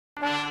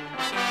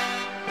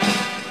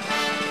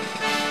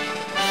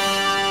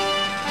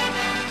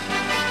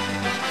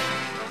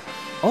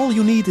All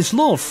you need is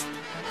love.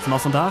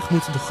 Vanaf vandaag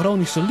moet de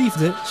Groningse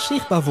liefde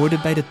zichtbaar worden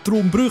bij de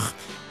Trombrug.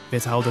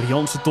 Wethouder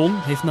Jansen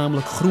heeft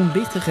namelijk groen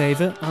licht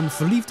gegeven aan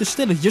verliefde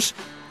stelletjes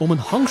om een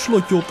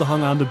hangslotje op te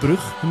hangen aan de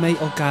brug, waarmee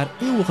elkaar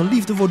eeuwige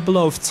liefde wordt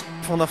beloofd.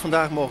 Vanaf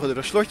vandaag mogen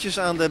er slotjes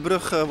aan de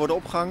brug worden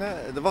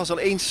opgehangen. Er was al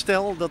één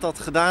stel dat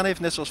gedaan heeft,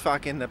 net zoals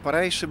vaak in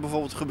Parijs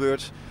bijvoorbeeld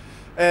gebeurt.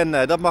 En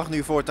dat mag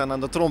nu voortaan aan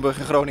de Trompbrug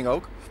in Groningen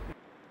ook.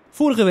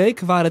 Vorige week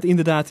waren het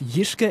inderdaad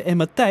Jiske en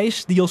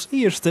Matthijs die als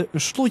eerste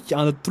een slotje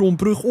aan de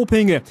Trombrug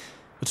ophingen.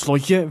 Het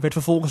slotje werd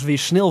vervolgens weer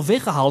snel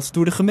weggehaald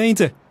door de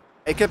gemeente.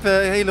 Ik heb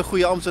hele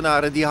goede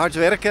ambtenaren die hard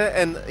werken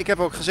en ik heb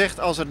ook gezegd,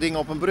 als er dingen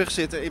op een brug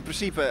zitten, in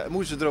principe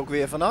moeten ze er ook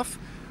weer vanaf.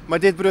 Maar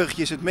dit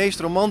bruggetje is het meest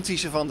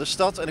romantische van de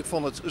stad en ik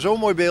vond het zo'n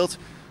mooi beeld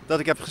dat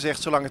ik heb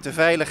gezegd, zolang het de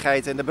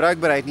veiligheid en de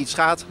bruikbaarheid niet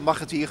schaadt, mag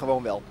het hier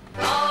gewoon wel.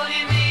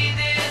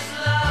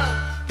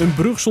 Een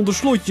brug zonder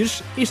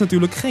slotjes is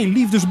natuurlijk geen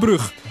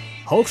liefdesbrug.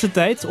 Hoogste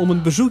tijd om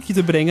een bezoekje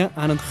te brengen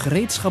aan een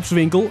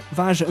gereedschapswinkel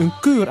waar ze een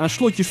keur aan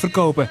slotjes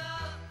verkopen.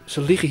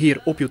 Ze liggen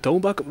hier op je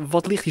toonbank.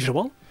 Wat ligt hier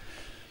zoal?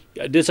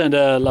 Ja, dit zijn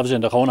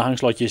de gewone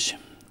hangslotjes.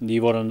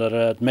 Die worden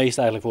er het meest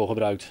eigenlijk voor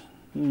gebruikt.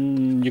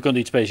 Je kunt er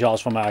iets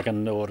speciaals van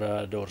maken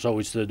door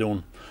zoiets te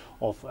doen.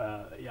 Of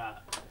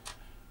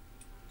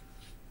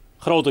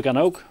groter kan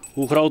ook.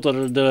 Hoe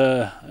groter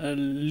de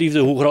liefde,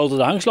 hoe groter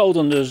de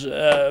hangsloten. Dus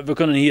we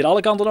kunnen hier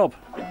alle kanten op.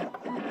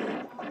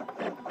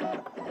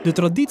 De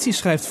traditie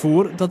schrijft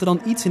voor dat er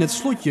dan iets in het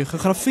slotje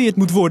gegraveerd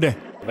moet worden.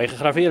 Wij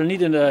graveren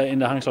niet in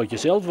de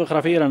hangslotjes zelf. We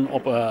graveren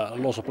op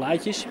losse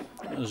plaatjes,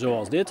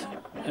 zoals dit.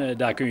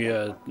 Daar kun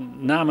je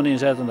namen in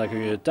zetten, daar kun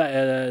je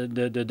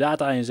de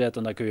data in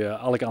zetten. Daar kun je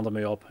alle kanten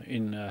mee op,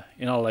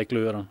 in allerlei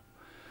kleuren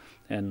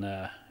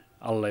en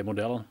allerlei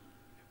modellen.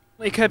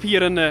 Ik heb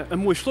hier een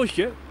mooi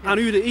slotje. Aan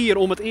u de eer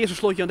om het eerste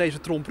slotje aan deze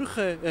Trombrug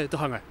te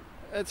hangen.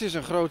 Het is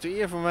een grote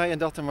eer voor mij en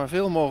dat er maar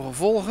veel mogen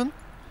volgen.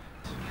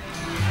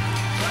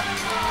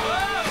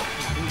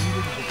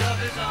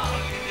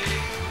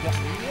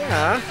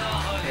 Ja,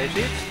 heeft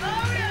dit.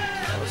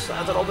 Wat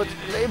staat er op het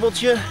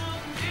labeltje?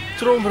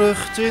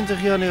 Trombrug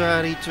 20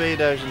 januari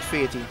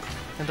 2014.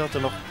 En dat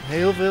er nog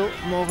heel veel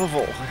mogen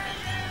volgen.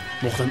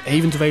 Mocht een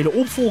eventuele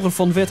opvolger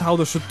van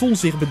wethouder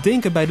zich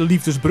bedenken bij de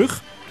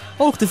Liefdesbrug?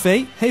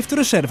 OogTV heeft de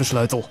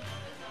reservesleutel.